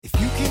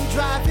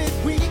drive it,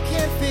 we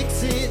can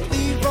fix it.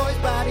 Leroy's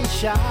Body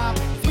Shop.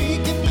 We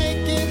can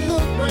make it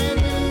look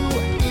brand new.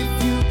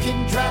 If you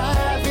can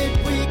drive it,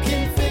 we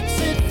can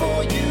fix it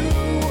for you.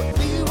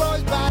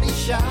 Leroy's Body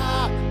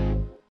Shop.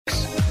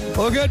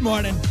 Well, good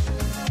morning.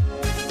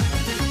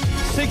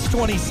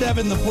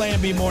 627, the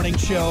Plan B Morning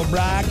Show.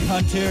 Brock,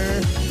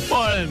 Hunter.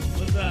 Morning.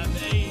 What's up,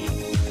 Nate?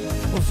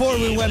 Before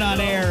we went on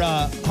air,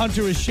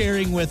 Hunter was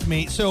sharing with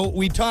me. So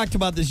we talked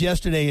about this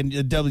yesterday in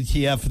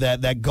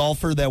WTF, that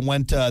golfer that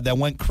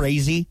went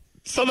crazy.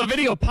 So the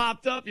video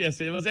popped up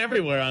yesterday. It was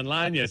everywhere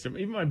online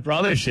yesterday. Even my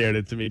brother shared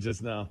it to me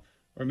just now.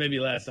 Or maybe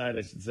last night,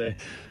 I should say.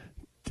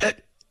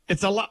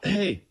 It's a lot.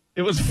 Hey,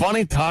 it was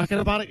funny talking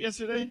about it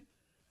yesterday.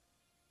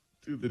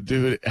 Dude, the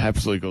dude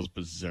absolutely goes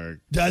berserk.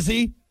 Does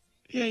he?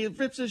 Yeah, he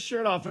rips his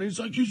shirt off, and he's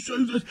like, "You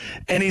say this,"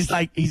 and he's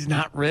like, he's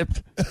not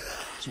ripped.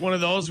 It's one of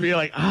those where you're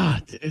like,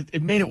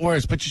 it made it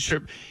worse. But your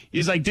shirt.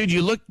 He's like, dude,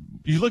 you look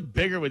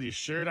bigger with your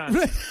shirt on.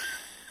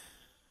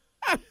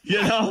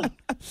 You know?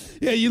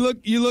 Yeah,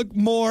 you look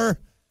more.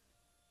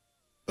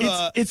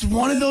 It's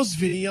one of those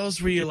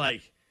videos where you're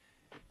like,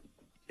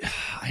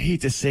 I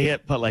hate to say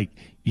it, but like,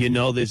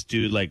 this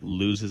dude like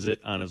loses it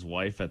on his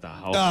wife at the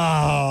house.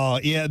 Oh,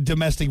 yeah,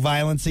 domestic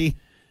violence-y.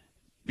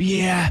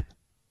 Yeah.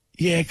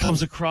 Yeah, it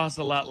comes across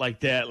a lot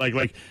like that.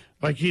 Like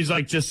he's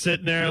like just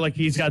sitting there, like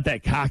he's got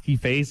that cocky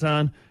face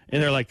on,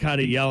 and they're like kind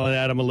of yelling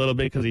at him a little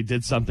bit because he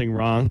did something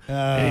wrong,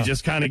 and he's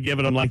just kind of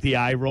giving him like the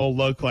eye roll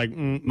look, like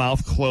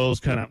mouth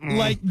closed, kind of.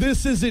 Like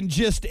this isn't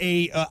just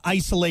a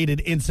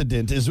isolated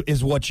incident,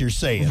 is what you're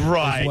saying,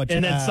 right?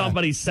 And then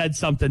somebody said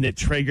something that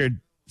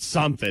triggered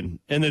something,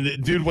 and then the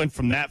dude went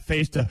from that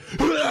face to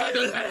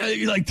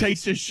he like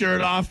takes his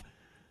shirt off,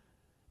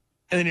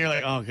 and then you're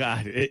like, oh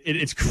god,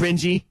 it's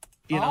cringy.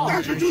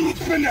 Dr. Doodle's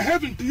been to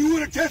heaven. Do you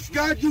want to test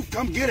God? You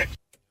come get it.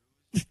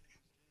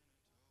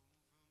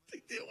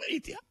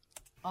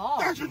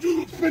 Dr.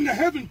 Doodle's been to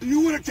heaven. Do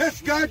you want to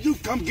test God? You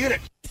come get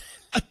it.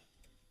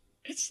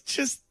 It's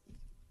just,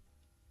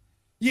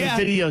 the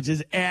video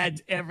just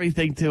adds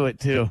everything to it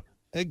too.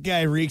 That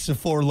guy reeks of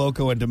Four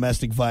Loko and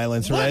domestic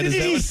violence, what right? Did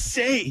he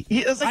say?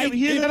 He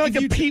had like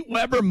a Pete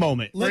Weber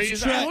moment. Where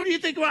he's like, what do you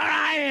think where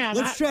I am?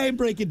 Let's try and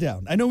break it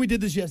down. I know we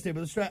did this yesterday, but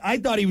let's try. I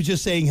thought he was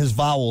just saying his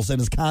vowels and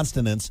his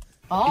consonants.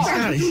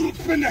 Dr. Doodle's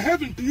been to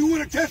heaven. Do you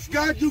want to test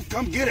God? You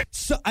come get it.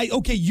 So,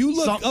 you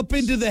look up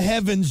into the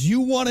heavens.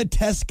 You want to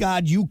test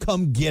God. You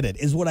come get it,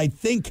 is what I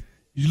think.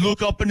 You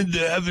look up into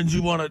the heavens.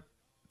 You want to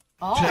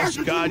test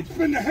Dr. God. Doodle's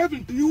been to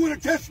heaven. Do you want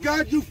to test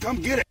God? You come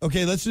get it.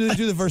 Okay, let's do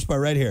the first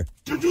part right here.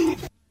 I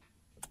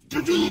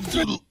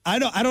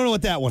don't know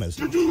what that one is.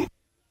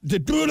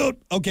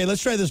 Okay,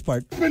 let's try this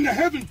part. Been to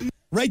heaven.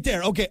 Right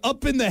there. Okay,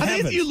 up in the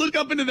heavens. You look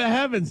up into the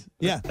heavens.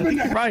 Yeah.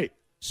 Right.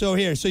 So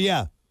here. So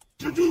yeah.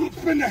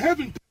 Been to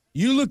heaven.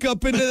 You look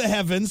up into the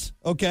heavens.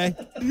 Okay.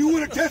 Do you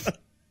want to test?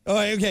 All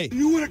right. Okay. Do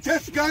you want to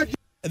test God?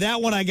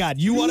 That one I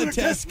got. You want to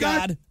test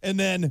God, and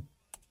then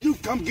you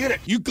come get it.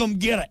 You come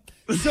get it.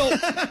 So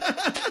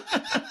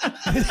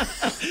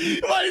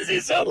why does he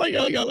sound like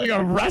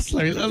a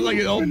wrestler? He sounds like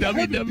an old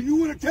WWE. Do you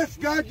want to test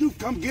God? You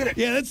come get it.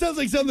 Yeah, that sounds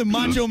like something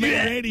Macho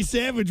Man Randy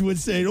Savage would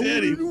say. Oh,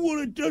 you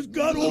want to test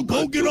God? Oh,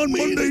 go get on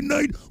Monday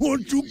night. Why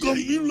don't you come?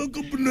 You look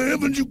up in the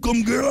heavens. You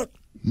come get it.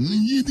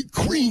 You're the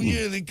queen.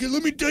 Yeah,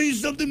 let me tell you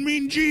something,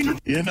 Mean Gene.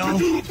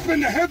 Doodle's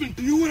been to heaven.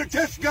 Do you want to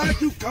test God?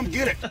 You come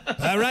get it.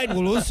 All right,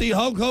 well, we'll see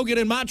Hulk Hogan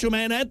and Macho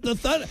Man at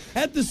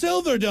the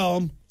Silver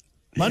Dome.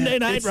 Monday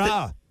Night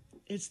Raw.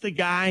 It's the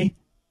guy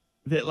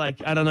that,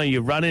 like, I don't know, you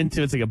run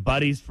into, it's like a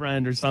buddy's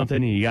friend or something,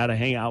 and you got to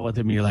hang out with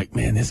him, and you're like,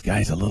 man, this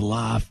guy's a little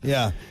off.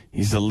 Yeah.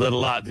 He's a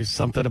little off. There's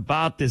something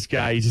about this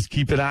guy. You just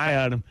keep an eye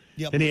on him.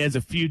 Yep. Then he has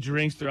a few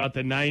drinks throughout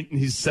the night, and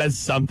he says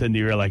something,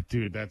 you're like,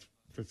 dude,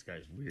 this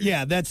guy's weird.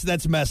 Yeah,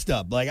 that's messed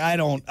up. Like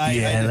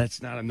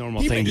that's not a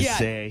normal thing to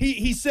say.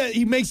 He said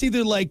he makes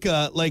either like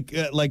a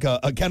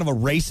kind of a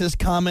racist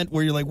comment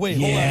where you're like, wait,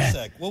 hold on a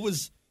sec. What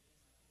was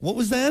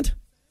that?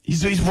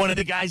 He's one of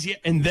the guys,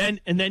 and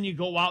then you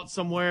go out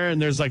somewhere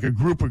and there's like a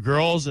group of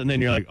girls, and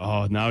then you're like,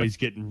 oh, now he's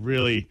getting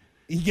really.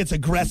 He gets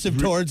aggressive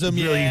towards them.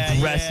 Really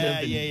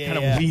aggressive and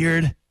kind of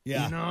weird.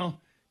 Yeah.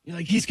 You're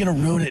like, he's gonna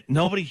ruin it.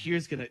 Nobody here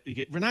is gonna.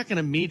 We're not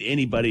gonna meet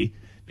anybody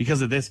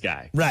because of this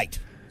guy. Right.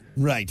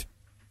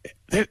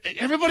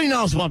 Everybody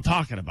knows what I'm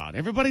talking about.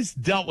 Everybody's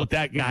dealt with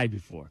that guy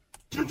before.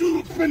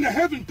 Doodle's been to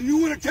heaven. Do you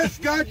want to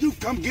test God? You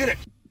come get it.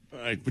 All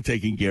right, we're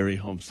taking Gary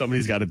home.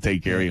 Somebody's got to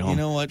take Gary home. You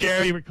know what?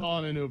 Gary, we're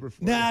calling an Uber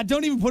for you.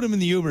 Don't even put him in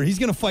the Uber. He's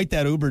going to fight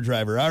that Uber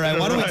driver. All right,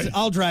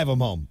 I'll drive him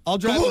home. I'll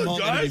drive him home,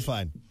 guys. and it'll be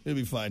fine. It'll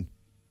be fine.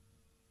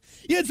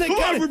 Yeah, it's that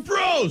Come kind on, we're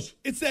bros.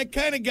 It's that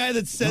kind of guy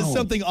that says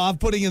something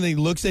off-putting and then he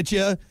looks at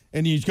you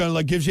and he's kind of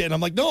like gives you, and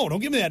I'm like, no, don't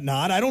give me that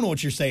nod. I don't know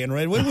what you're saying,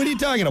 right? What are you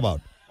talking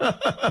about?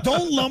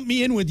 Don't lump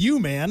me in with you,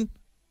 man.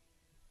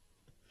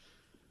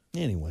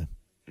 Anyway.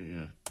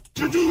 Yeah.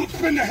 Doodle's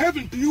been to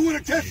heaven. Do you want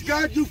to test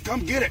God? You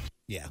come get it.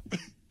 Yeah.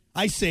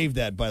 I saved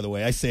that, by the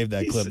way. I saved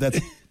that clip.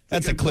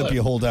 That's a clip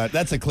you hold on.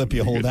 That's a clip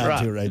you hold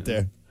on to right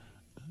there.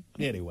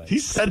 Anyway. He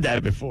said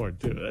that before,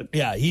 too.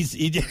 Yeah, he's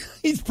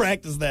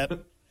practiced that.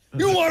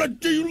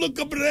 You look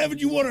up in heaven,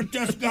 you want to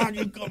test God,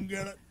 you come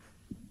get it.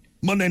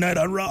 Monday night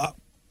on Raw.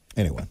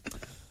 Anyway.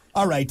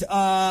 All right.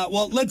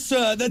 Well, that's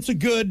a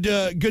good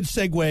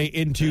segue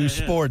into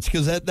sports,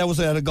 because that was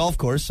at a golf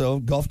course. So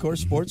golf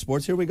course,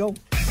 sports. Here we go.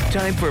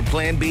 Time for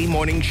Plan B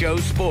Morning Show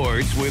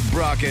Sports with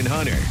Brock and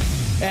Hunter.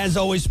 As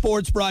always,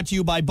 sports brought to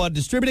you by Bud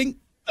Distributing.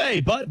 Hey,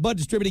 Bud. Bud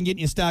Distributing,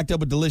 getting you stocked up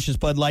with delicious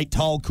Bud Light,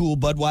 tall, cool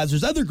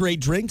Budweiser's, other great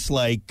drinks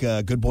like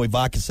Good Boy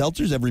Vodka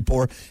Seltzers. Every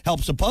pour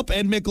helps a pup.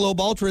 And Michelob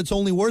Ultra. It's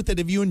only worth it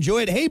if you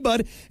enjoy it. Hey,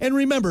 Bud. And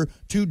remember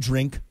to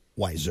drink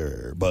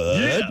wiser,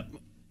 Bud. Yeah.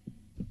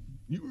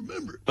 You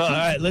remember. All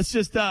right, let's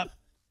just talk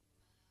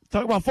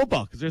about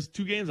football, because there's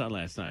 2 games on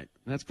last night.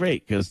 And that's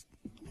great, because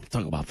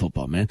talk about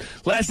football, man.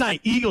 Last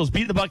night, Eagles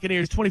beat the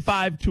Buccaneers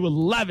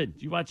 25-11.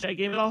 Did you watch that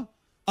game at all?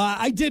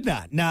 I did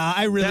not. Nah,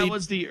 I really. That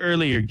was the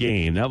earlier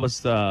game. That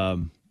was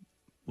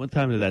what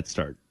time did that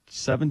start?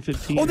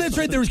 7:15. Oh, that's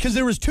right. There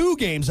was 2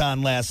 games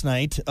on last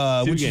night,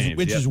 which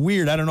games, is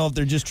weird. I don't know if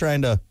they're just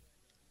trying to.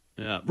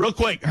 Yeah. Real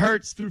quick,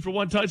 Hurts threw for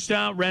 1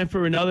 touchdown, ran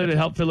for another to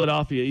help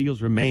Philadelphia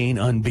Eagles remain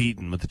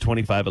unbeaten with the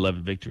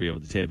 25-11 victory over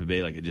the Tampa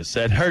Bay, like I just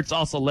said. Hurts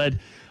also led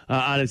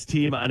on his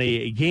team on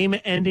a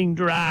game-ending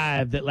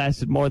drive that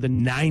lasted more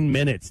than 9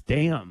 minutes.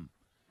 Damn.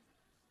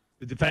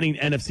 The defending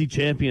NFC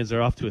champions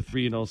are off to a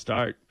 3-0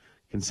 start,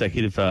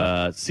 consecutive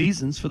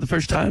seasons for the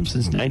first time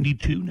since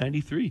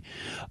 92-93.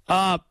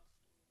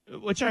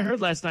 Which I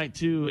heard last night,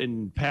 too,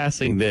 in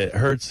passing, that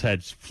Hurts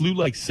had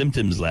flu-like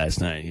symptoms last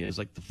night. It was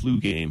like the flu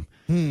game.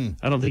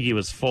 I don't think he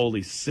was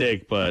fully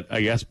sick, but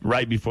I guess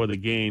right before the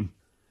game,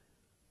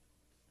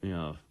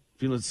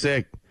 feeling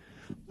sick.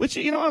 Which,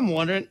 I'm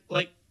wondering,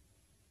 like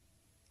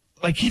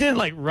he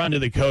didn't, run to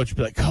the coach and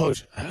be like,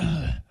 Coach,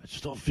 I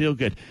just don't feel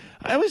good.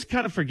 I always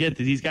kind of forget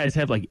that these guys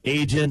have,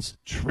 agents,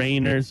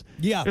 trainers.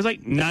 Yeah. There's,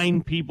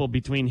 9 people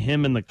between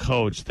him and the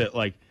coach that,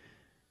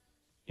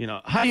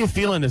 how are you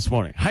feeling this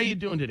morning? How are you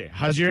doing today?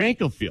 How's your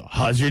ankle feel?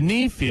 How's your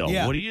knee feel?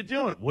 Yeah. What are you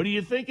doing? What are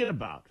you thinking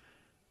about?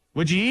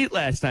 What'd you eat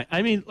last night?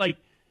 I mean,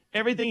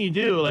 everything you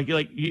do,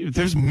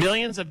 there's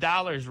millions of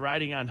dollars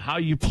riding on how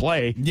you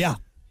play. Yeah.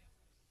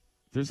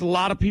 There's a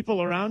lot of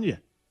people around you,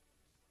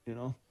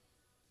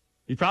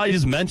 You probably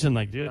just mentioned,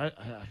 dude, I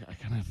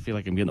kind of feel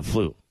like I'm getting the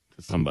flu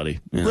to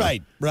somebody.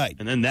 Right.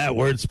 And then that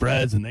word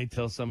spreads, and they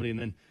tell somebody, and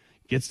then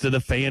gets to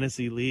the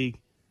fantasy league.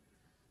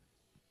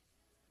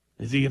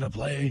 Is he going to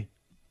play?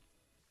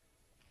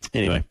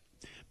 Anyway,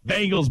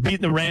 Bengals beating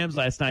the Rams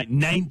last night,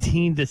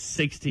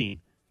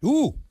 19-16.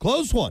 Ooh,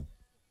 close one.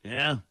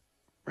 Yeah.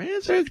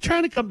 Rams are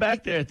trying to come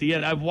back there at the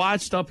end. I've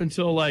watched up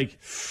until, was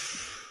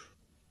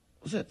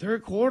that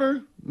third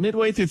quarter?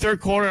 Midway through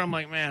third quarter, I'm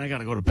like, man, I got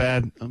to go to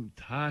bed. I'm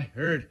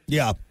tired.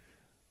 Yeah.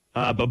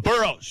 But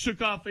Burrow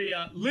shook off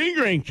a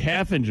lingering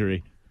calf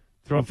injury,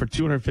 throwing for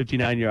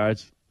 259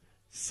 yards.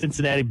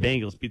 Cincinnati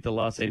Bengals beat the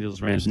Los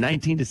Angeles Rams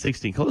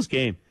 19-16. Close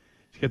game.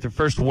 They got their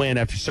first win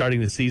after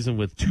starting the season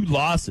with 2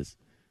 losses.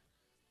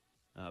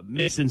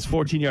 Mixon's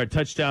 14-yard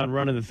touchdown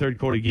run in the third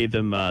quarter gave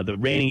them the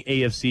reigning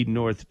AFC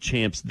North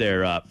champs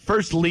their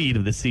first lead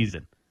of the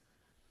season.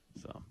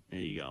 So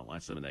there you go.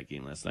 Watched some of that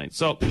game last night.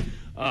 So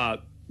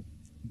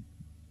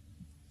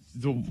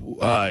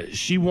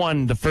she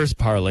won the first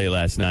parlay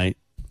last night.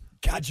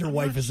 God, your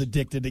wife is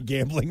addicted to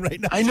gambling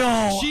right now. I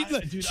know.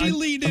 She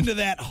leaned into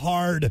that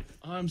hard.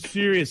 I'm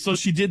serious. So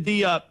she did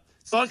the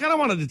so I kind of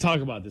wanted to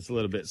talk about this a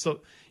little bit. So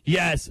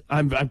yes,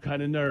 I'm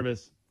kind of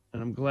nervous.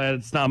 And I'm glad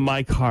it's not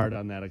my card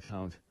on that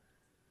account.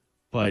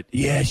 But,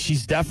 yeah,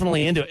 she's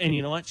definitely into it. And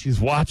you know what?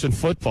 She's watching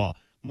football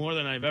more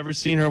than I've ever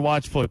seen her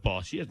watch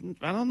football.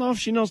 I don't know if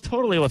she knows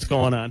totally what's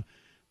going on,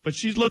 but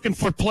she's looking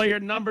for player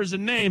numbers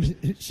and names.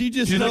 She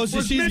just knows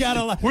that she's got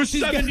a lot. We're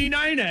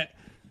 79 at.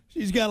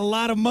 She's got a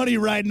lot of money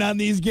riding on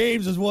these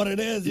games is what it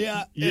is,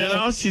 yeah. You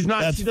know, she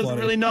doesn't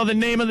really know the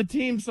name of the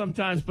team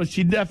sometimes, but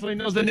she definitely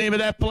knows the name of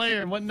that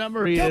player and what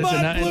number he is. Come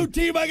on, blue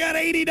team, I got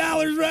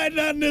 $80 riding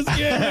on this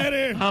game right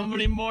here. How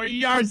many more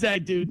yards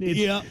that dude needs?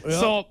 Yeah.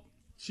 So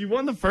she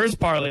won the first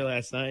parlay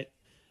last night.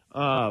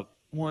 Won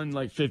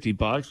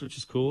 $50, which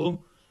is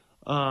cool.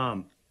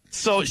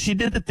 So she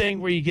did the thing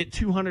where you get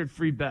 200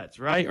 free bets,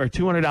 right? Or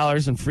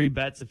 $200 in free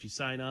bets if you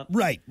sign up.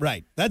 Right.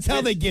 That's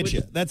how they get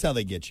you. That's how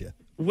they get you.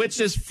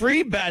 Which is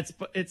free bets,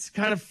 but it's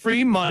kind of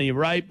free money,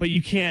 right? But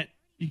you can't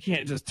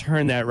just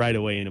turn that right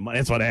away into money.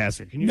 That's what I asked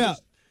her. Can you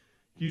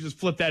just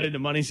flip that into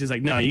money? She's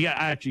like, no, I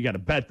actually got to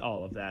bet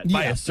all of that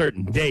by a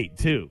certain date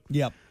too.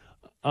 Yep.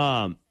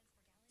 So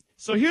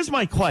here's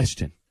my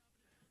question: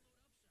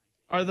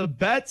 are the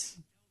bets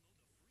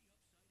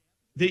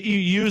that you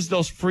use,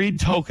 those free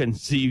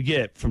tokens that you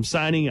get from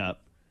signing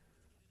up,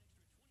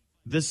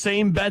 the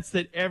same bets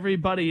that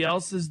everybody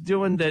else is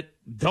doing that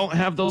don't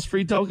have those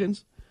free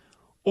tokens?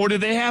 Or do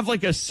they have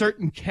a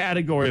certain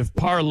category of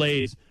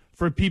parlays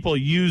for people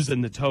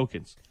using the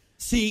tokens?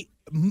 See,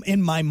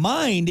 in my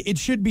mind, it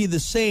should be the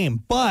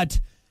same,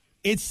 but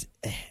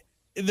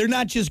they're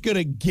not just going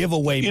to give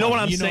away money. You know what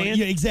I'm saying?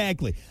 Yeah,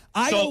 exactly.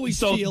 I always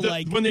feel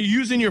like when they're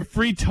using your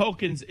free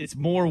tokens, it's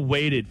more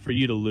weighted for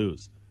you to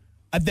lose.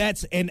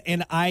 That's and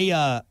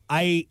I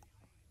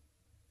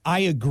I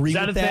agree Is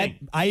that with a that.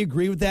 thing? I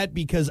agree with that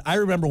because I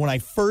remember when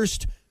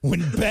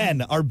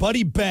Ben, our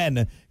buddy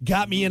Ben,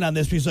 got me in on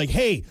this. He's like,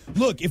 hey,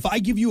 look, if I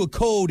give you a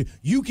code,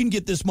 you can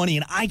get this money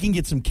and I can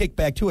get some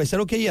kickback too. I said,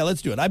 okay, yeah,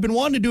 let's do it. I've been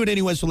wanting to do it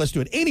anyway, so let's do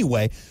it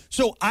anyway.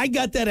 So I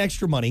got that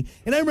extra money.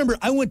 And I remember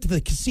I went to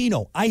the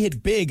casino. I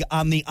hit big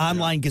on the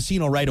online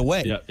casino right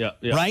away. Yeah.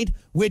 Right?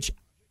 Which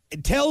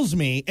tells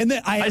me, and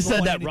then I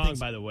said that wrong,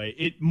 by the way.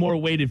 It more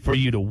weighted for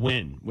you to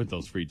win with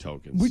those free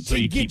tokens. So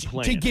you keep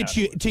playing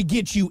to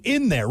get you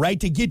in there, right?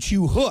 To get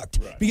you hooked,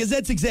 because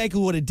that's exactly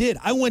what it did.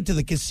 I went to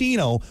the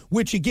casino,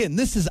 which again,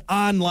 this is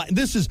online.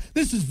 This is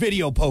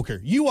video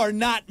poker. You are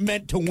not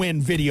meant to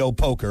win video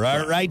poker,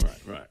 all right?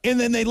 Right. And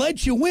then they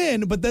let you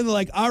win, but then they're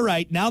like, all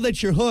right, now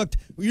that you're hooked,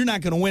 you're not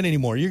going to win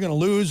anymore. You're going to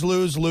lose.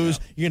 Yeah.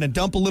 You're going to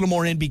dump a little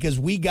more in because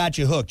we got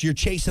you hooked. You're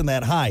chasing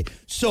that high.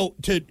 So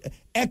to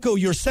echo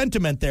your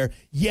sentiment there,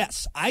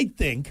 yes, I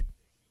think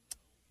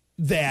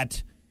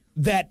that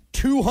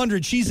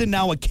 200, she's in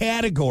now a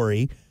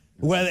category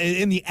where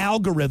in the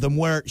algorithm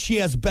where she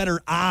has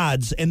better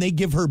odds and they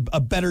give her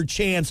a better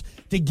chance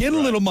to get a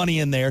little money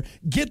in there,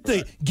 get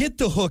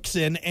the hooks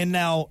in, and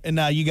now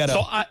you got to.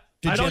 So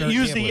I don't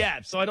use the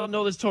app, so I don't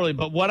know this totally.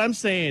 But what I'm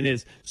saying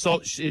is,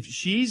 so if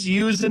she's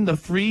using the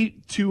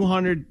free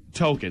 200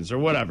 tokens or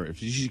whatever,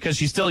 because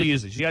she still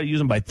uses, she got to use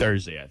them by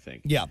Thursday, I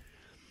think. Yeah.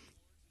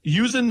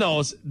 Using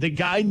those, the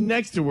guy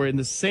next to her in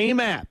the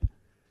same app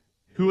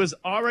who has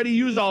already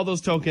used all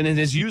those tokens and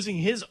is using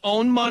his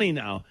own money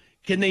now,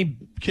 can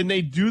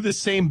they do the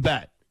same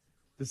bet,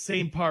 the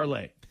same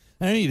parlay?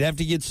 I know you'd have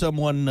to get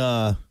someone.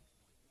 I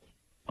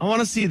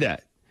want to see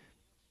that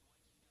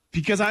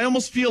because I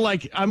almost feel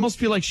like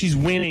she's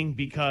winning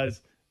because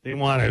they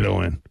want her to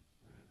win.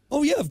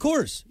 Oh yeah, of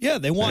course. Yeah,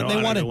 they want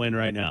her to win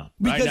right now.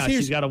 Right now,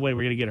 she's got to win.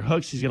 We're gonna get her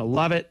hooked. She's gonna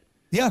love it.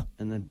 Yeah,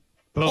 and then.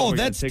 Boom,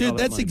 that's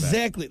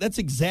exactly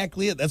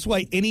it. That's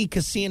why any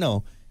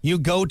casino you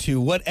go to,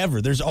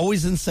 whatever, there's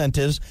always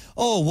incentives.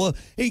 Oh, well,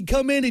 hey,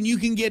 come in and you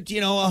can get,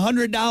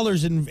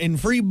 $100 in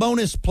free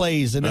bonus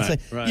plays. And it's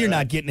like, you're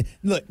not getting it.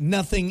 Look,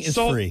 nothing is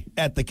free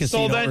at the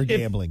casino or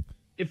gambling.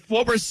 If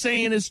what we're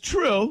saying is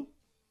true,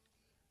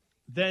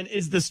 then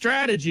is the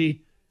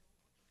strategy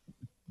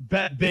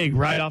bet big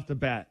right off the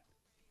bat?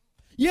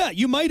 Yeah,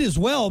 you might as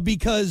well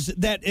because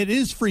that it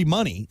is free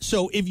money.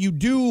 So if you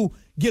do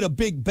get a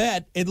big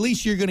bet, at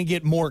least you're going to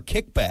get more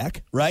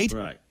kickback, right?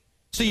 Right.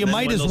 So you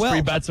might as well.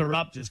 Free bets are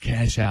up, just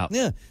cash out.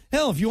 Yeah.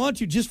 Hell, if you want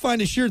to, just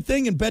find a sure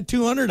thing and bet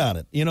 200 on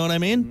it. You know what I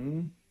mean?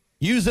 Mm-hmm.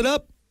 Use it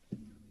up.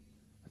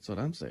 That's what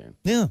I'm saying.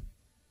 Yeah.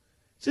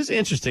 It's just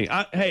interesting.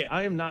 I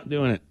am not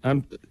doing it.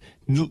 I'm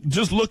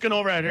just looking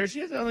over at her.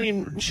 She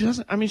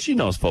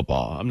knows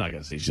football. I'm not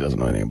going to say she doesn't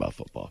know anything about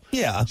football.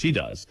 Yeah. She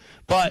does.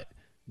 But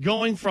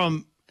going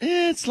from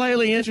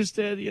slightly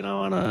interested,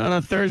 on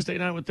a Thursday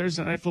night with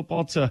Thursday Night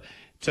Football to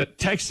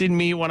texting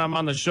me when I'm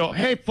on the show,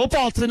 hey,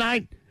 football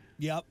tonight.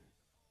 Yep.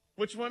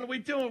 Which one are we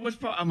doing?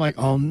 I'm like,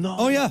 oh, no.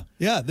 Oh, yeah.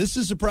 Yeah, this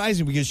is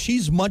surprising because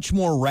she's much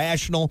more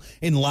rational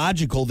and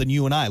logical than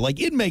you and I. Like,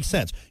 it makes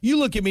sense. You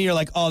look at me, you're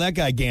like, oh, that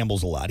guy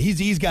gambles a lot.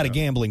 He's got a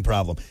gambling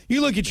problem.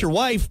 You look at your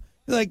wife,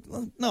 you're like,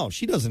 no,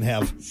 she doesn't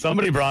have.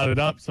 Somebody brought it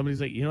up.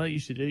 Somebody's like, you know what you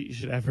should do? You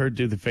should have her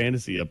do the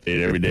fantasy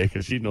update every day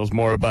because she knows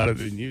more about it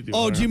than you do.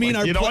 Oh, do you mean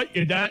our... You know what?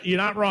 You're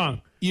not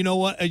wrong. You know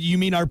what? You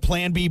mean our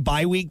Plan B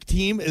bye-week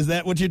team? Is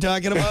that what you're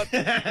talking about?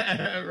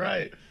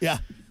 Right. Yeah.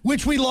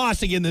 Which we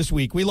lost again this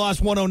week. We lost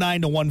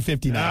 109 to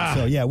 159.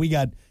 So yeah, we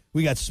got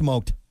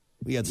smoked.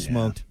 We got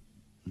smoked.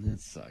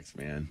 That sucks,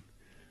 man.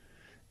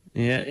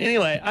 Yeah.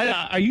 Anyway,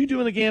 are you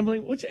doing the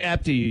gambling? Which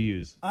app do you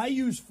use? I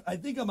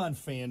think I'm on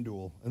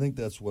FanDuel. I think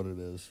that's what it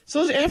is.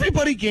 So is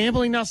everybody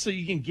gambling now? So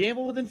you can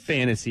gamble within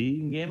fantasy, you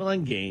can gamble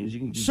on games, you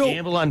can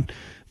gamble on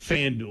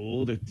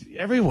FanDuel,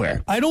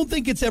 everywhere. I don't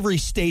think it's every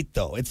state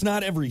though. It's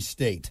not every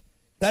state.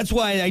 That's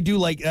why I do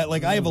like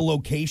I have a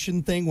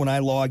location thing when I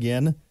log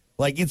in.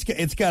 Like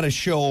it's got to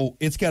show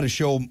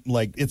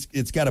like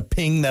it's got to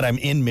ping that I'm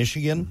in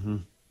Michigan. Mm-hmm.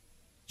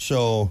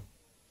 So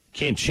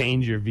can't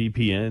change your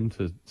VPN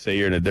to say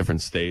you're in a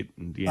different state.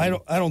 I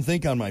don't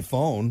think on my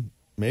phone.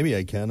 Maybe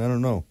I can. I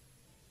don't know.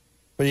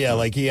 But yeah,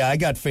 I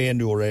got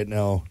FanDuel right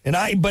now, and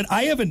I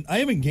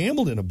haven't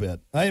gambled in a bit.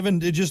 I haven't.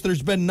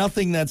 There's been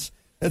nothing that's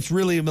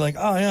really been like,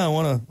 oh yeah, I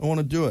want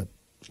to do it.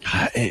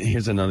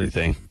 Here's another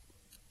thing.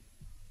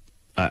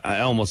 I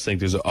almost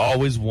think there's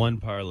always one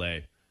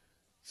parlay.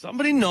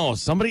 Somebody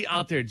knows. Somebody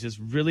out there just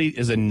really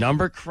is a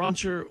number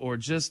cruncher or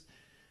just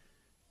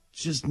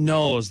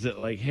knows that,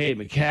 like, hey,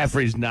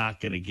 McCaffrey's not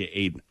going to get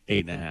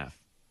 8.5.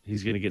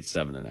 He's going to get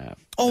 7.5.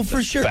 Oh, That's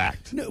for sure.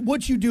 Fact.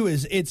 What you do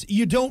is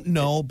you don't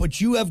know, but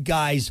you have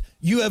guys,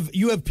 you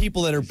have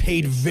people that are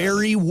paid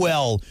very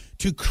well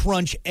to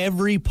crunch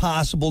every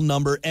possible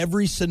number,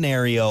 every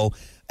scenario.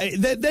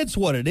 That's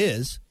what it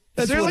is.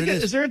 That's what it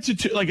is. Is there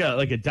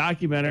a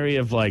documentary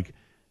of like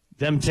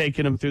them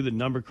taking them through the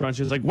number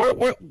crunches? Like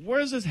where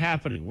is this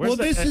happening?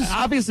 This is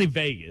obviously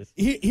Vegas.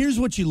 Here's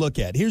what you look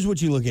at.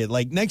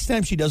 Like next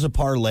time she does a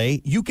parlay,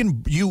 you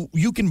can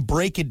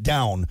break it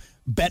down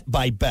bet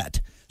by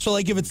bet. So,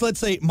 like, if it's, let's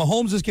say,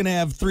 Mahomes is going to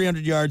have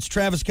 300 yards,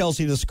 Travis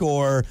Kelce to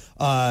score,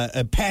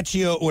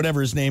 Pacheco, whatever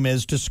his name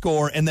is, to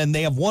score, and then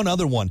they have one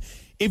other one.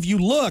 If you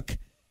look,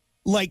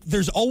 like,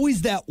 there's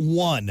always that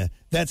one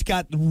that's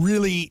got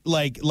really,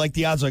 like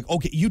the odds, like,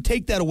 okay, you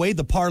take that away,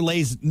 the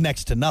parlay's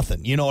next to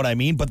nothing. You know what I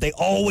mean? But they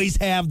always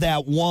have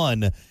that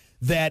one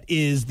that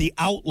is the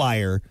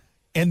outlier,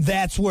 and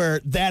that's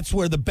where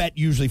the bet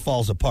usually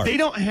falls apart. They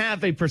don't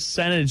have a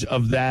percentage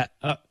of that,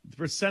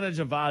 percentage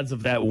of odds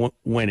of that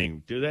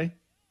winning, do they?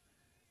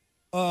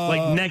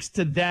 Like next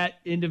to that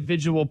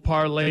individual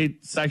parlay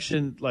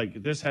section,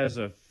 like this has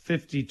a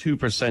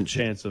 52%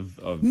 chance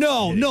of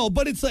No,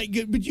 but it's like,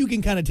 but you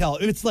can kind of tell.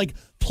 It's like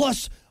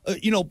plus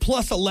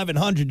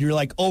 1,100. You're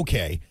like,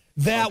 okay.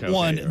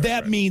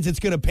 That means it's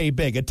going to pay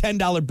big. A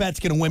 $10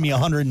 bet's going to win me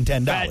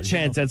 $110. Fat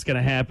chance that's going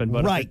to happen,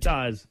 but if it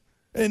does.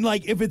 And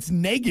like if it's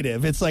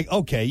negative, it's like,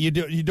 okay, you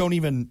don't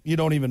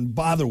even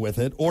bother with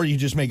it, or you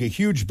just make a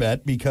huge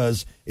bet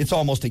because it's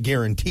almost a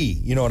guarantee.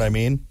 You know what I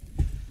mean?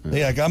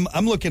 Yeah, like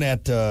I'm looking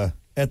at the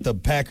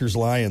Packers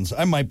Lions.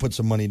 I might put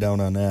some money down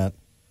on that.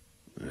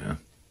 Yeah,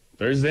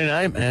 Thursday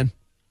night, man.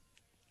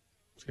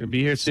 It's going to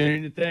be here sooner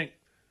than you think.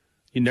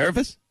 You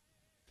nervous?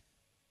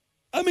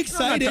 I'm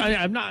excited.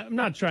 I'm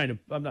not trying to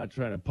poke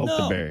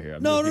the bear here.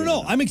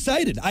 No. I'm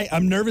excited.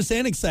 I'm nervous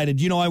and excited.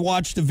 You know, I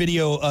watched a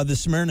video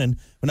this morning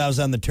when I was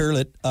on the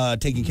Turlet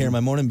taking care of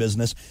my morning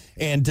business,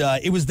 and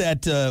it was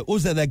that what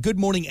was that Good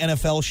Morning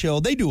NFL show.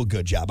 They do a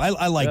good job.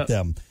 I like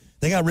them.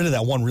 They got rid of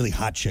that one really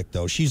hot chick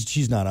though.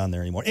 She's not on there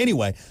anymore.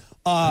 Anyway,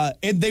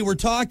 and they were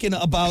talking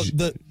about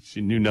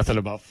She knew nothing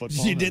about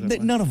football. She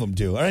did. None of them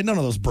do. All right, none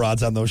of those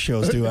broads on those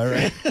shows do. All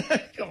right.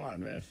 Come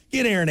on, man.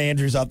 Get Aaron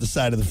Andrews off the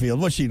side of the field.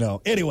 What's she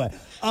know? Anyway,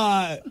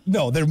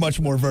 no, they're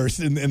much more versed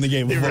in the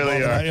game of football.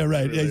 Really are. Yeah,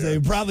 right.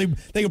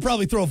 They could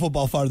probably throw a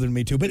football farther than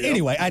me too. But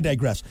anyway, I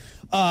digress.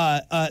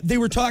 They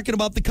were talking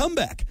about the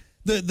comeback,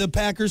 the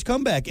Packers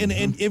comeback, and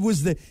it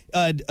was the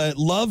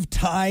Love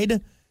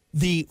tied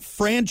the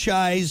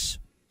franchise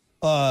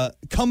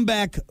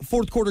comeback,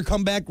 fourth quarter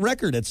comeback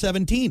record at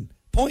 17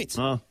 points.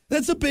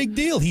 That's a big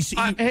deal.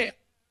 Hey,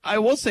 I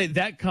will say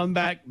that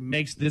comeback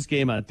makes this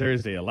game on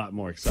Thursday a lot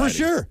more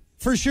exciting.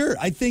 For sure.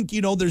 I think,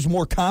 there's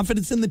more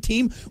confidence in the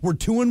team. We're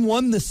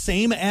 2-1, the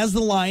same as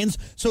the Lions.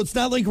 So it's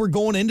not like we're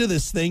going into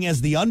this thing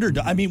as the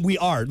underdog. I mean, we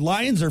are.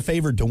 Lions are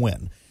favored to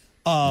win.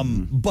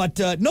 But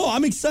no,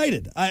 I'm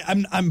excited.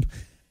 I'm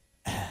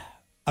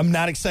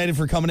not excited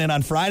for coming in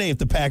on Friday if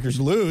the Packers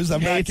lose.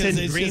 It's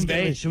in Green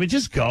Bay. Should we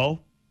just go?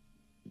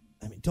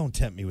 I mean, don't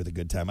tempt me with a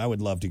good time. I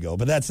would love to go,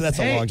 but that's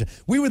a long time.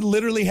 We would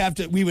literally have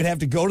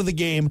to go to the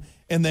game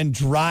and then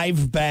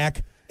drive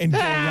back and go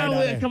right on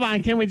there. Come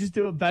on, can't we just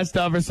do a best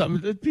of or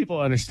something? People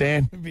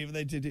understand.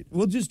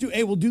 We'll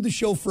do the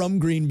show from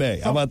Green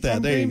Bay. How about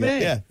that? There you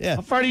go. Yeah.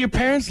 How far do your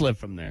parents live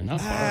from there? Not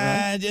far,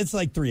 right? It's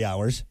like 3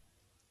 hours.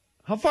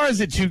 How far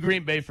is it to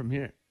Green Bay from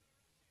here?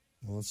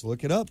 Well, let's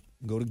look it up.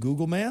 Go to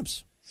Google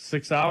Maps.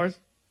 6 hours?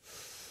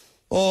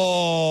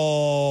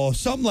 Oh,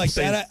 something like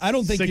that. I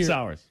don't think 6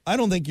 hours. I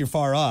don't think you're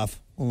far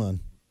off. Hold on.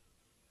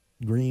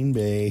 Green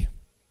Bay.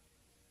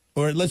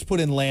 Or let's put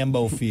in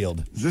Lambeau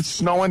Field. Is it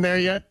snowing there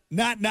yet?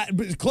 Not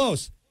but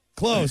close.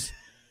 Close.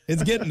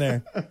 It's getting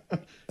there.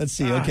 Let's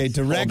see. Okay,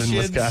 directions.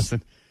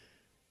 Wisconsin.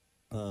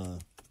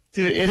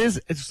 Dude, it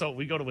is. So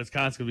we go to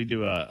Wisconsin. We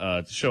do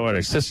a show at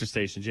our sister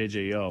station,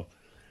 JJO.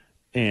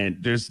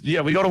 And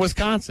we go to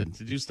Wisconsin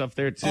to do stuff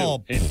there too.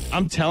 Oh. And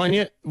I'm telling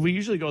you, we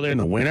usually go there in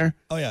the winter.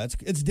 Oh yeah, it's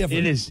different.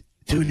 It is,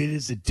 dude. It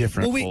is a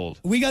different cold.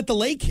 We got the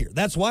lake here.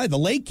 That's why the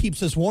lake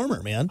keeps us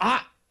warmer, man.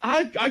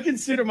 I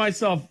consider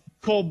myself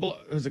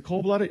cold-blooded. Is it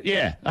cold-blooded?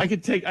 Yeah, I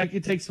could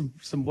take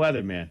some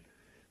weather, man.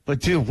 But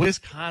dude,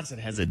 Wisconsin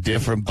has a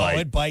different bite. Oh,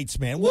 it bites,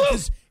 man. Well,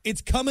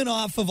 it's coming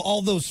off of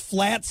all those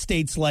flat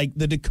states like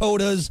the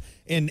Dakotas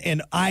and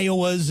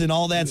Iowas and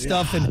all that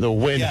stuff. And the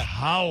wind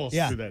howls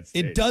through that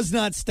state. It does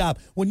not stop.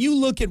 When you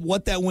look at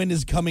what that wind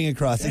is coming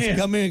across, it's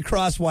coming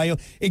across Wyoming.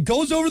 It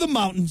goes over the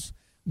mountains,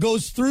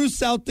 goes through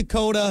South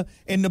Dakota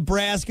and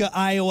Nebraska,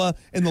 Iowa,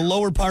 and the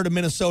lower part of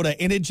Minnesota,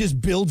 and it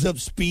just builds up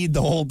speed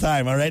the whole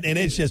time, all right? And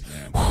it's just...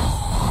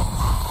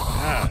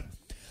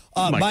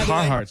 my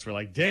Carhartts were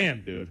like,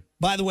 damn, dude.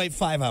 By the way,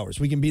 5 hours.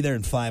 We can be there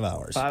in 5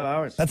 hours. 5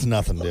 hours? That's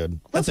nothing,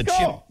 dude. Let's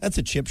go. That's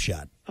a chip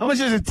shot. How much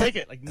does it take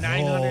it? Like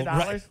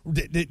 $900?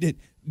 Right.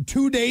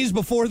 2 days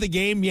before the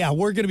game,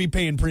 we're going to be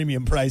paying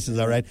premium prices,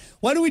 all right?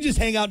 Why don't we just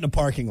hang out in the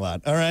parking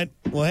lot, all right?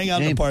 We'll hang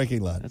out in the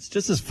parking lot. That's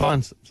just as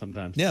fun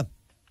sometimes. Yeah.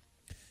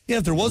 Yeah,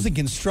 if there wasn't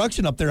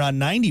construction up there on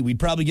 90, we'd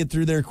probably get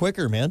through there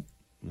quicker, man.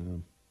 Mm-hmm.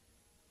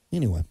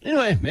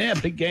 Anyway, man,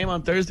 big game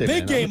on Thursday.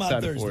 Big game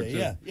on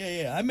Thursday,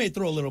 yeah. I may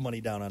throw a little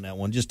money down on that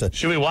one just to.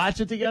 Should we watch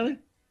it together?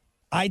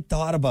 I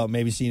thought about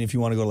maybe seeing if you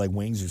want to go to like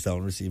Wings or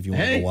something to see if you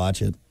want to go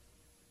watch it.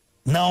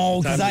 No,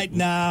 because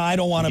I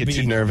don't want to be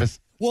too nervous.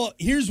 Well,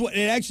 here's what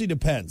it actually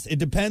depends. It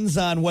depends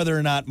on whether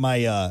or not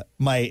my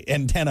my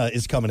antenna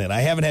is coming in.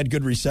 I haven't had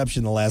good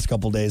reception the last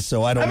couple of days,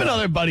 so I don't. I have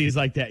another buddy who's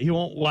like that. He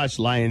won't watch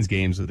Lions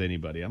games with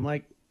anybody. I'm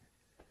like,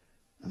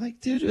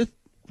 dude,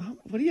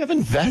 what do you have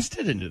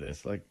invested into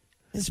this? Like,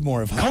 It's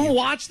more of how Come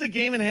watch the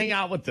game and hang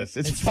out with us.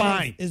 It's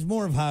fine. It's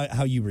more of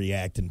how you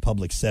react in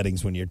public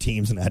settings when your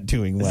team's not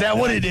doing well. Is that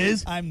what it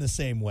is? I'm the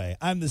same way.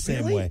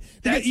 Really?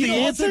 That's Because, the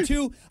answer? Also,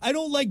 too, I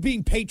don't like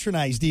being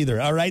patronized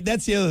either, all right?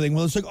 That's the other thing.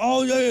 Well, it's like,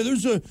 oh, yeah,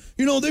 there's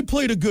they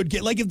played a good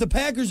game. Like, if the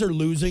Packers are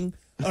losing,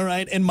 all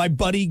right, and my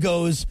buddy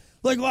goes,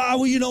 like,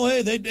 well,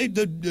 hey,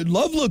 the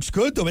Love looks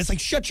good, though. It's like,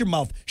 shut your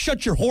mouth.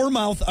 Shut your whore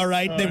mouth, all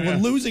right? We're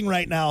losing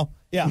right now.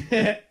 Yeah.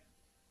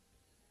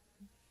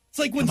 It's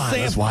like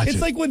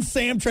when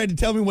Sam tried to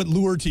tell me what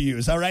lure to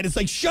use, all right? It's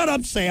like, shut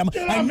up, Sam.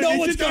 I know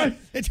what's going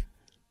on.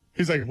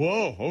 He's like,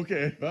 whoa,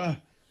 okay.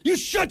 You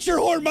shut your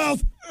whore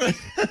mouth.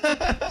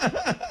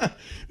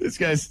 This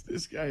guy,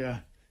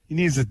 he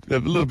needs a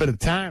little bit of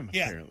time,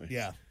 Yeah, apparently.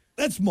 yeah.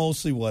 That's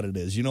mostly what it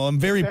is. I'm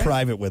very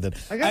private with it.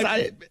 I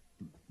guess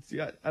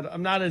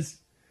I'm not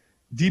as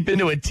deep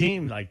into a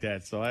team like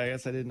that, so I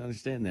guess I didn't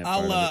understand that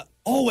part of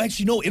it.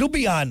 Actually, no, it'll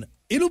be on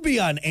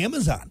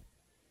Amazon.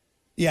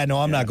 Yeah, no,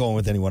 I'm not going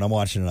with anyone. I'm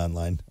watching it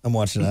online. I'm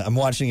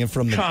watching it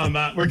from the. Come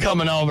on, we're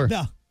coming over.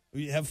 No,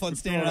 you have fun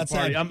standing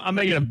outside. I'm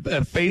making a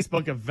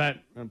Facebook event.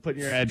 I'm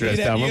putting your address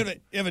down. You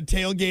have a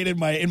tailgate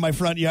in my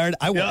front yard.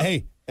 I will.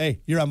 Yep. Hey,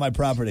 you're on my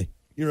property.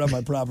 You're on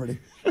my property.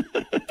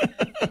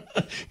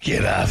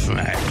 Get off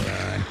my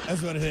lawn.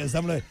 That's what it is.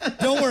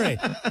 Don't worry.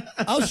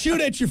 I'll shoot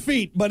at your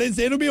feet, but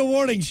it'll be a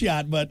warning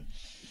shot. But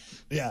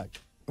yeah,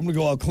 I'm gonna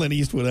go all Clint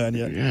Eastwood on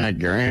you. Yeah,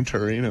 Gran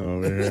Torino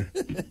over here.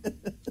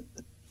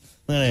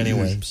 But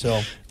anyway,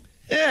 so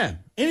yeah.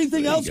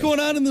 Anything else going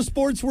on in the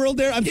sports world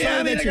there? I'm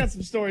sorry I got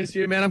some stories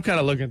here, man. I'm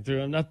kind of looking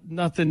through them.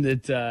 Nothing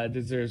that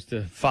deserves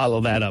to follow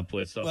that up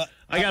with. So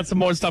I got some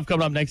more stuff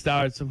coming up next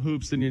hour. Some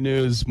hoops in your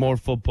news, more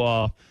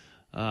football,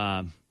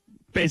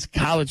 basic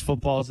college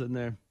football's in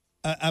there.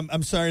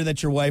 I'm sorry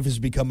that your wife has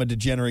become a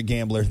degenerate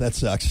gambler. That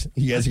sucks.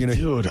 You guys are gonna,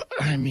 dude.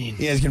 I mean,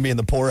 you guys are gonna be in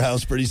the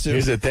poorhouse pretty soon.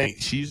 Here's the thing: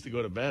 she used to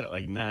go to bed at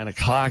like 9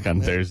 o'clock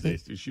on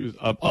Thursdays. Dude. She was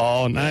up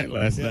all night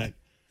last night.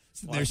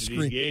 They're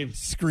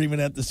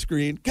screaming at the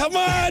screen. Come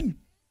on!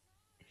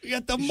 We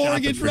got the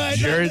mortgage right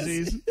now.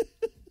 Jerseys.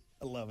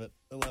 I love it.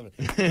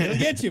 It'll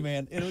get you,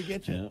 man. It'll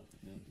get you. Yeah.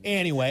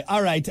 Anyway,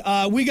 all right.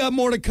 We got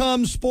more to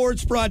come.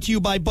 Sports brought to you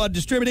by Bud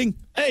Distributing.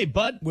 Hey,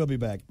 Bud. We'll be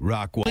back.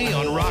 Rock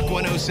on Rock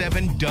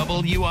 107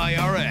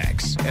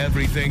 WIRX.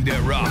 Everything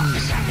that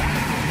rocks.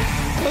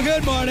 Well,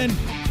 good morning.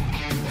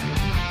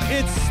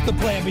 It's the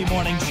Plan B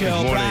Morning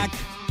Show. Brock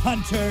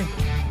Hunter.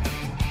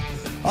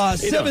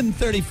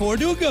 7:34.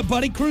 Doing good,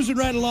 buddy. Cruising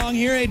right along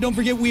here. Hey, don't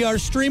forget we are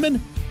streaming.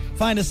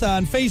 Find us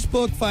on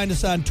Facebook. Find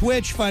us on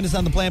Twitch. Find us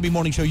on the Plan B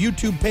Morning Show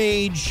YouTube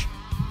page.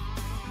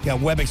 Got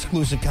web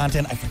exclusive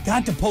content. I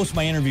forgot to post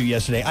my interview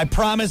yesterday. I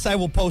promise I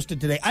will post it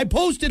today. I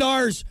posted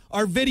our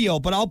video,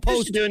 but I'll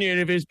post. Just doing your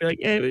interviews, be like,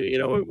 hey,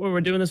 what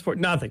we're doing this for?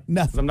 Nothing.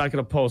 I'm not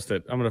going to post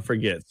it. I'm going to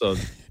forget. So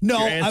your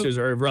answers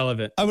are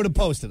irrelevant. I'm going to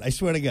post it. I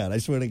swear to God. I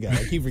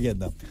keep forgetting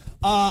them.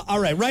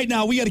 All right. Right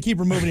now, we got to keep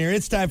her moving here.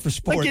 It's time for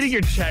sports. Like getting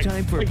your check.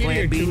 Time for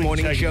Plan B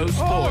Morning Show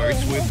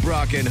Sports with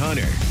Brock and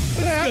Hunter.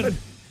 What happened?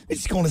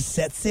 It's going to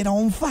set it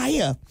on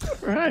fire.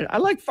 Right. I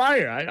like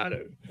fire. I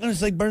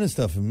just like burning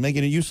stuff and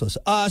making it useless.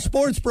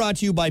 Sports brought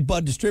to you by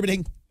Bud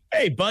Distributing.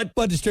 Hey, Bud.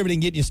 Bud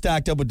Distributing, getting you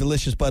stocked up with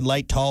delicious Bud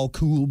Light, tall,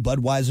 cool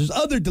Budweisers,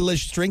 other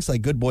delicious drinks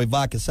like Good Boy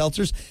Vodka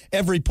Seltzers.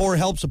 Every pour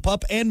helps a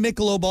pup, and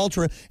Michelob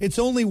Ultra. It's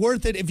only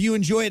worth it if you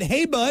enjoy it.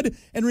 Hey, Bud.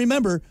 And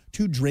remember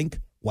to drink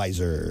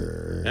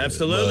wiser.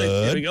 Absolutely.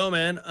 Bud. Here we go,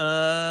 man.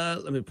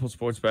 Let me pull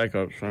sports back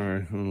up.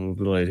 Sorry, I'm a little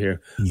delayed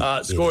here.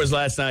 Scores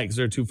last night because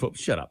there are two football.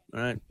 Shut up.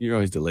 All right. You're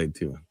always delayed,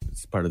 too.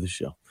 It's part of the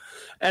show.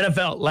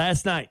 NFL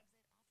last night.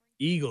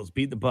 Eagles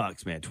beat the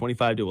Bucs, man,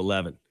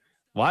 25-11.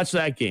 Watch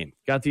that game.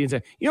 Got the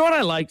inside. You know what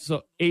I liked?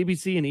 So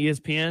ABC and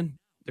ESPN,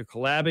 they're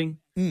collabing.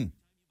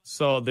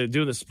 So they're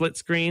doing the split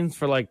screens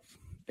for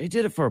they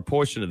did it for a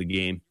portion of the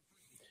game,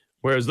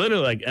 where it was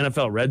literally like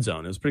NFL Red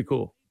Zone. It was pretty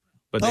cool.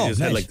 But they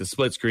had the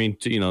split screen,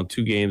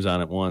 two games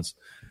on at once.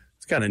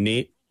 It's kind of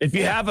neat. If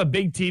you have a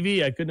big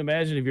TV, I couldn't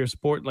imagine if you're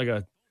sporting like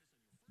a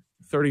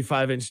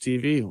 35-inch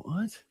TV.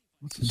 What?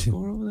 What's the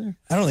score over there?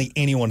 I don't think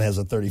anyone has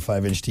a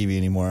 35-inch TV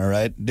anymore, all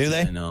right? Do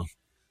they? I know.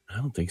 I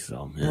don't think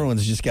so, man.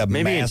 Everyone's just got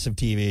massive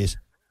TVs.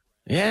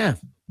 Yeah.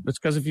 It's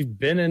because if you've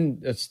been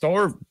in a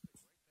store,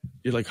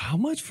 you're like, how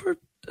much for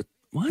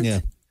what?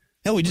 Yeah.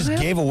 Hell, we just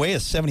gave away a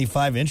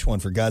 75-inch one,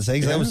 for God's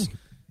sakes. Yeah. I was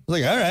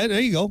like, all right,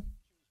 there you go.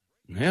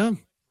 Yeah.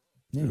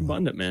 They're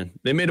abundant, man.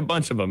 They made a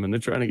bunch of them, and they're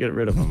trying to get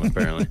rid of them,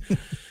 apparently.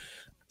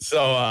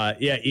 So,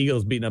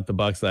 Eagles beating up the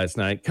Bucs last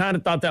night. Kind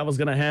of thought that was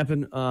going to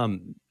happen.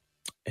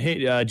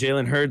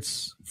 Jalen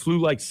Hurts,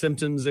 flu-like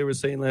symptoms, they were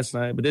saying last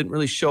night, but didn't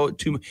really show it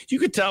too much. You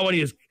could tell when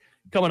he was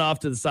coming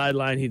off to the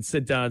sideline, he'd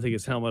sit down and take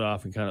his helmet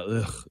off and kind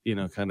of.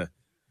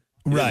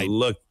 Right.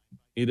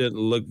 He didn't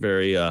look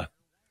very,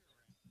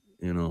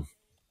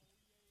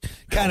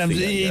 kind of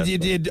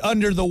did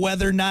under the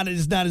weather, not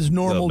his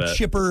normal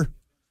chipper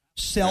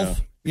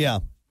self. Yeah.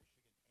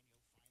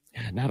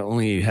 Not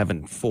only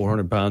having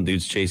 400-pound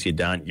dudes chase you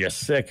down, you're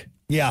sick.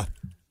 Yeah.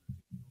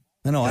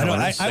 I know. I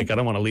I'm sick. I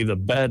don't want to leave the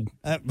bed.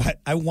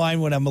 I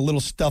whine when I'm a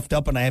little stuffed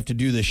up and I have to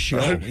do this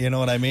show. You know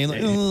what I mean?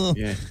 Like,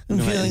 Yeah. I'm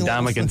feeling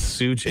Dominic and lost.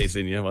 Sue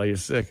chasing you while you're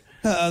sick.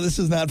 This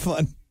is not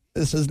fun.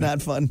 This is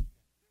not fun.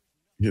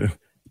 Yeah.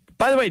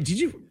 By the way, did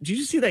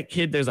you see that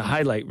kid? There's a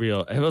highlight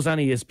reel. It was on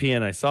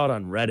ESPN. I saw it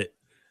on Reddit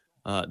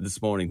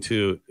this morning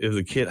too. It was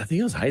a kid. I think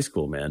it was high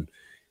school, man.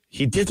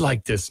 He did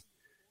like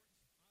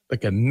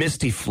a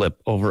misty flip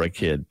over a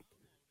kid,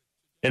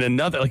 and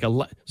another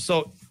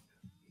so.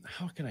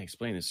 How can I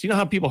explain this? You know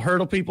how people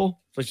hurdle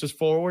people? It's just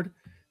forward.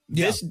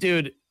 Yeah.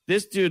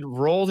 This dude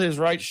rolled his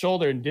right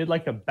shoulder and did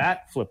like a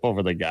bat flip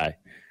over the guy.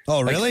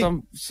 Oh, really?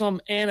 Like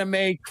some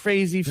anime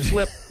crazy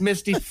flip,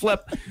 misty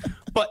flip.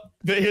 But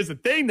here's the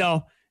thing,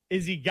 though,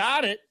 is he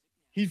got it.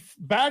 He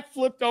back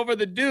flipped over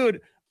the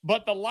dude,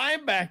 but the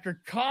linebacker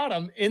caught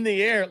him in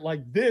the air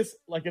like this,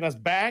 like in his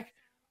back.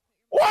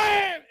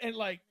 Wham! And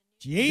like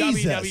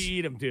Jesus.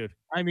 WWE'd him, dude.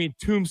 I mean,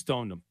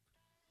 tombstoned him.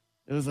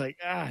 It was like,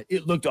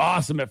 it looked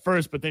awesome at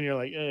first, but then you're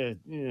like,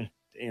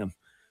 damn,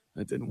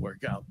 that didn't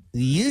work out.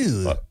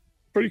 You. But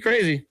pretty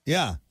crazy.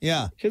 Yeah.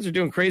 Kids are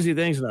doing crazy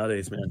things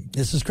nowadays, man.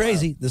 This is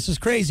crazy. This is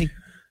crazy.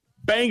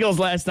 Bengals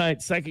last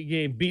night, second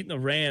game, beating the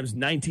Rams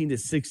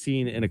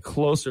 19-16 in a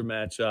closer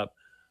matchup.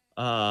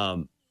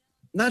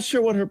 Not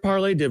sure what her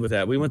parlay did with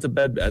that. We went to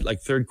bed at like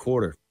third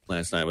quarter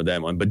last night with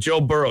that one. But Joe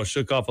Burrow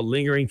shook off a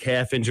lingering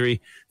calf injury,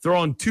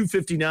 throwing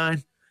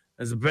 259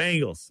 as the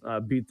Bengals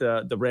beat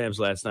the Rams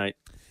last night.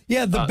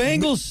 Yeah, the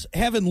Bengals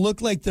haven't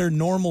looked like their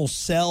normal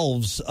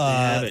selves.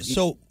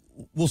 So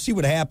we'll see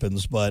what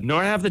happens. But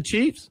Nor have the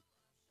Chiefs.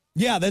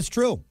 yeah, that's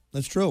true.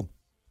 That's true.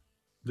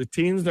 The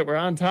teams that were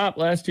on top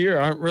last year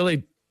aren't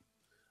really,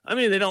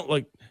 they don't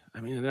look,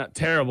 they're not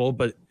terrible,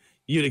 but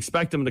you'd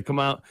expect them to come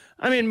out.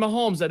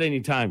 Mahomes at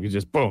any time could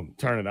just, boom,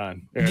 turn it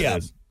on. There it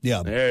is.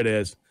 Yeah. There it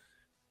is.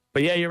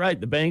 But yeah, you're right.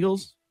 The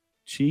Bengals,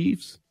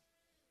 Chiefs.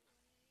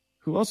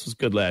 Who else was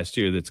good last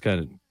year that's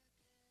kind of,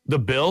 the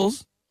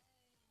Bills?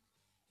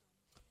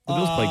 The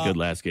Bills played good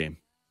last game,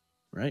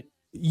 right?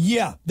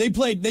 Yeah, they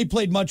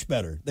played much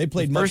better. They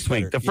played much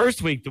better. The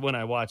first week when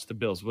I watched the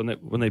Bills, when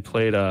they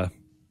played, who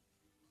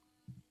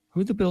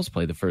did the Bills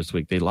play the first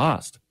week? They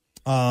lost.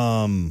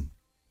 Yeah,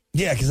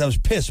 because I was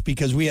pissed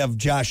because we have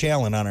Josh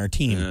Allen on our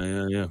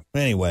team. Yeah.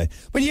 Anyway,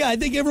 but yeah, I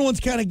think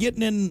everyone's kind of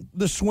getting in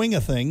the swing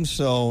of things.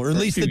 So, or at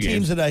least the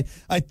teams that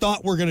I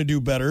thought were going to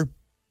do better,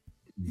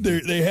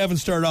 they haven't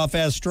started off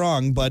as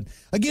strong. But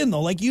again,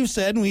 though, like you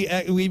said, and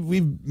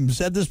we've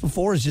said this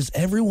before, it's just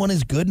everyone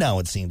is good now.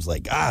 It seems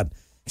like God,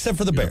 except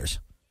for the Bears.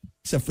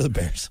 Except for the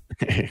Bears.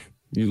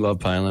 You love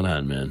piling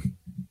on, man.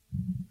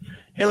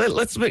 Hey,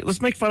 let's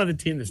make fun of the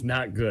team that's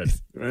not good.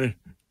 Right?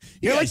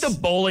 You're like the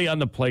bully on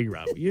the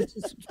playground. You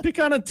just pick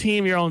on a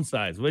team your own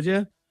size, would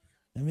you?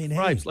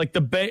 Hey, like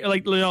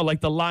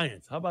the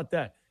Lions. How about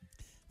that?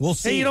 We'll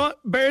see. Hey, you know what,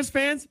 Bears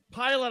fans,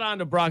 pile it on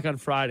to Brock on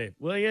Friday.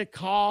 Will you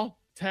call,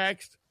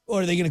 text?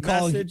 Or are they going to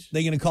call? Message.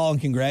 They going to call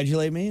and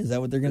congratulate me? Is that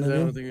what they're going to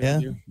do? What they're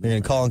gonna do? They're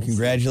going to call and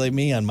congratulate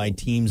me on my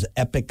team's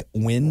epic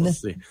win. We'll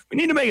see. We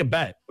need to make a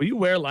bet. Will you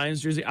wear a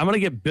Lions jersey? I'm going to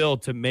get Bill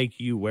to make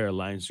you wear a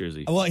Lions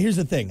jersey. Well, here's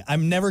the thing.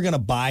 I'm never going to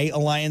buy a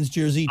Lions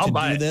jersey to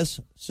do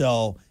this.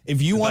 So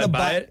if you want to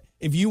buy it,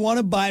 if you want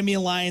to buy me a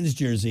Lions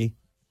jersey,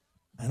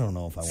 I don't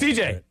know if I want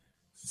to.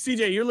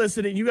 CJ, you're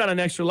listening. You got an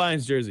extra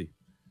Lions jersey.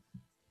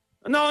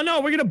 No,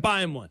 we're going to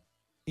buy him one.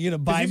 You're going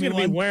to buy me one? He's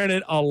going to be wearing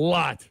it a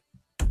lot.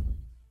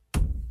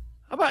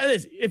 How about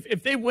this?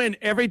 If they win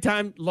every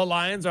time the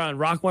Lions are on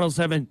Rock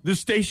 107, the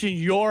station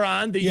you're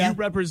on that you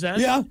represent,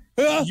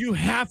 you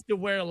have to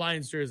wear a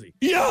Lions jersey.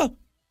 Yeah.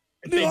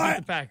 If they beat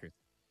the Packers.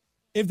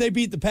 If they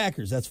beat the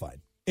Packers, that's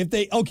fine. If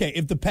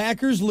the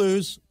Packers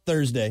lose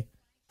Thursday,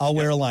 I'll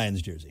wear a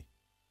Lions jersey.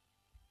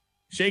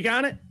 Shake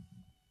on it?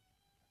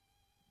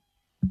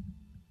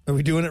 Are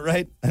we doing it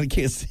right? I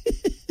can't see.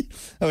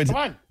 Come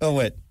on. Oh,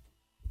 wait.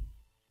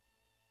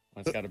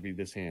 That's got to be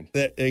this hand.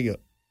 There you go.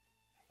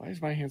 Why is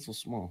my hand so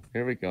small?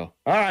 Here we go.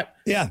 All right.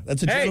 Yeah,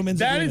 that's a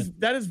gentleman's agreement.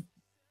 That is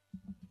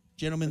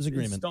gentleman's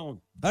agreement. Stone.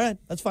 All right,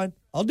 that's fine.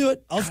 I'll do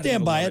it. I'll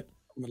stand by it.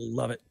 I'm going to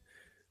love it.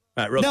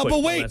 All right, real now, quick.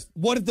 but wait.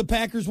 What if the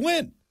Packers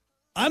win?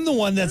 I'm the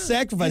one that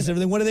sacrificed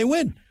everything. What do they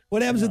win?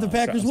 What happens if the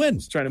Packers win? I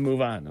was trying to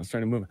move on.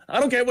 I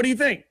don't care. What do you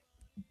think?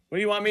 What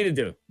do you want me to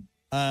do?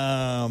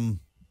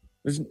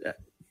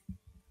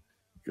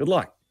 Good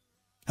luck.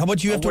 How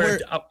about you have to wear?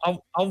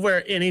 I'll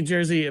wear any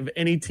jersey of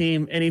any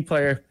team, any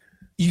player.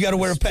 You got to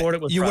wear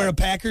wear a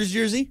Packers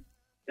jersey?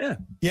 Yeah.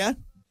 Yeah?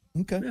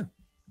 Okay. Yeah.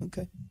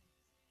 Okay.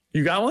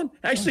 You got one?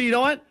 Actually, you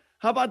know what?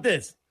 How about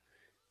this?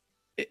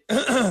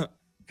 Because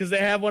they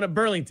have one at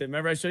Burlington.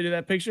 Remember I showed you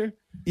that picture?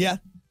 Yeah.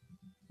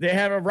 They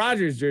have a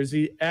Rodgers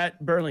jersey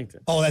at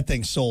Burlington. Oh, that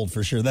thing's sold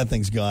for sure. That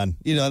thing's gone.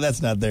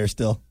 That's not there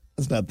still.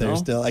 That's not there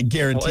still. I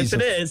guarantee. Well, if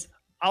it is,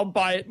 I'll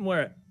buy it and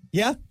wear it.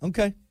 Yeah?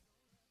 Okay.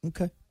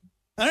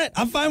 All right,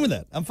 I'm fine with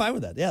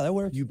that. Yeah, that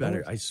works. You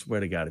better. I swear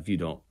to God, if you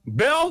don't.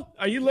 Bill,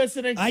 are you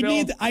listening? I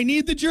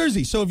need the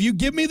jersey. So if you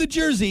give me the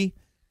jersey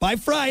by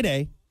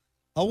Friday,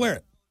 I'll wear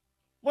it.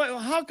 Well,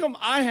 how come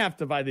I have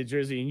to buy the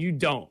jersey and you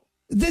don't?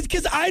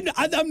 Because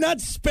I'm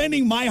not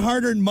spending my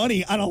hard-earned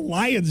money on a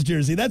Lions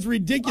jersey. That's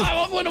ridiculous.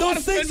 I wouldn't want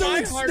to spend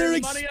my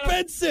hard-earned money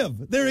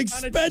expensive. They're on a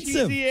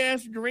expensive.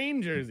 cheesy-ass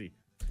green jersey.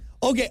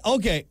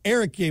 Okay.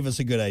 Eric gave us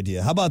a good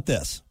idea. How about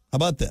this?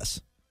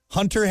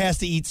 Hunter has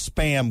to eat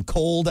Spam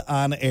cold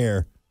on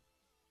air.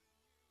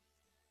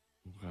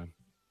 Okay.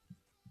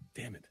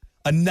 Damn it.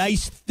 A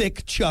nice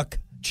thick chunk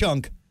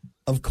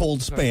of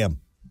cold Spam.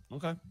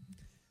 Okay.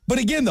 But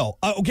again, though,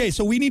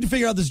 so we need to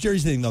figure out this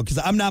jersey thing, though, because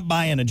I'm not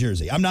buying a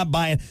jersey. I'm not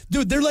buying.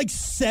 Dude, they're like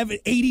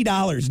 $80,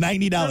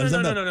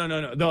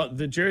 $90. No.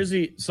 The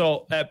jersey.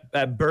 So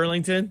at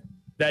Burlington,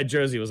 that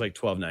jersey was like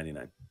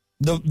 $12.99.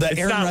 It's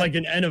not like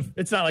an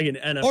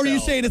NFL. Or are you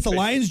saying it's a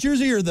Lions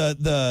jersey or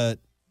the?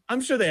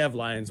 I'm sure they have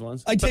Lions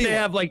ones. I tell you,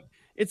 have like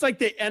it's like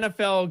the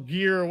NFL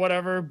gear or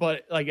whatever.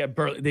 But like at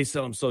Burlington, they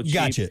sell them so cheap.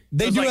 Gotcha.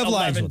 They do have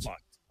Lions ones.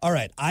 All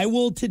right, I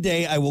will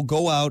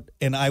go out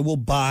and I will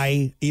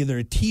buy either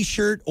a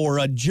T-shirt or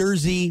a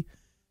jersey,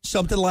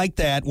 something like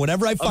that,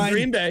 whatever I find. Of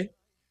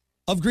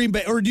Green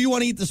Bay. Or do you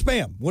want to eat the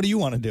Spam? What do you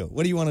want to do?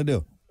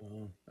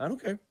 I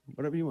don't care.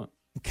 Whatever you want.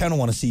 I kind of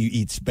want to see you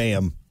eat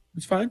Spam.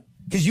 It's fine.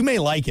 Because you may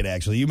like it,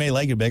 actually. You may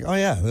like it. Like, oh,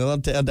 yeah,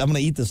 I'm going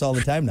to eat this all the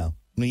time now. I'm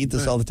going to eat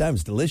this all the time.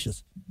 It's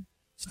delicious.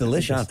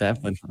 Not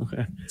that one.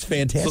 Okay. It's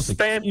fantastic. So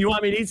Spam, you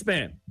want me to eat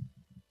Spam?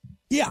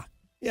 Yeah.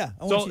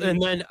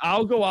 And then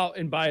I'll go out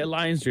and buy a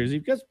Lions jersey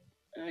because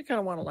I kind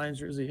of want a Lions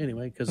jersey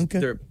anyway because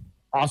they're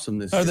awesome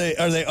this year.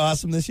 Are they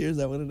awesome this year? Is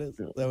that what it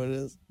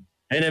is?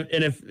 And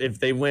if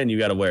they win, you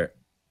got to wear it.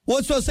 Well,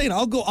 that's what I was saying.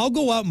 I'll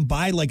go out and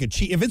buy like a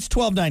cheap. If it's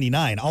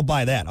 $12.99, I'll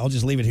buy that. I'll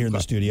just leave it here in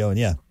the studio and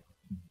yeah,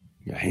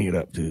 hang it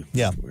up too.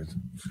 Yeah,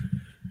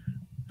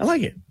 I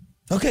like it.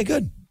 Okay,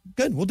 good.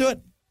 We'll do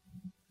it.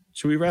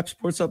 Should we wrap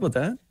sports up with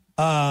that?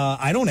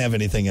 I don't have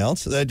anything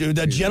else. That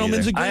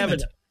gentleman's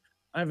agreement.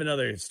 I have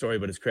another story,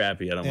 but it's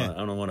crappy. I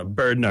don't want to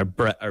burden our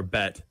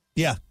bet.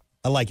 Yeah,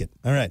 I like it.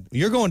 All right.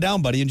 You're going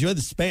down, buddy. Enjoy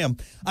the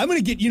Spam. I'm going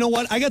to get, you know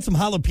what? I got some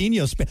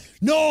jalapeno Spam.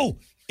 No,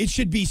 it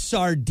should be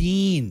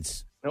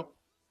sardines. Nope.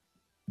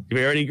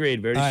 We already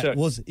agreed. We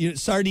already shook.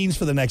 Sardines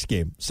for the next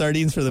game.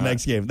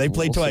 Next game. They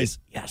play twice.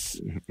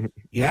 See.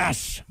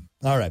 Yes.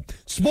 All right.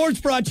 Sports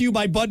brought to you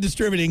by Bud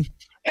Distributing.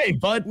 Hey,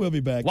 Bud. We'll be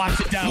back.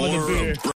 Watch it down with a beer.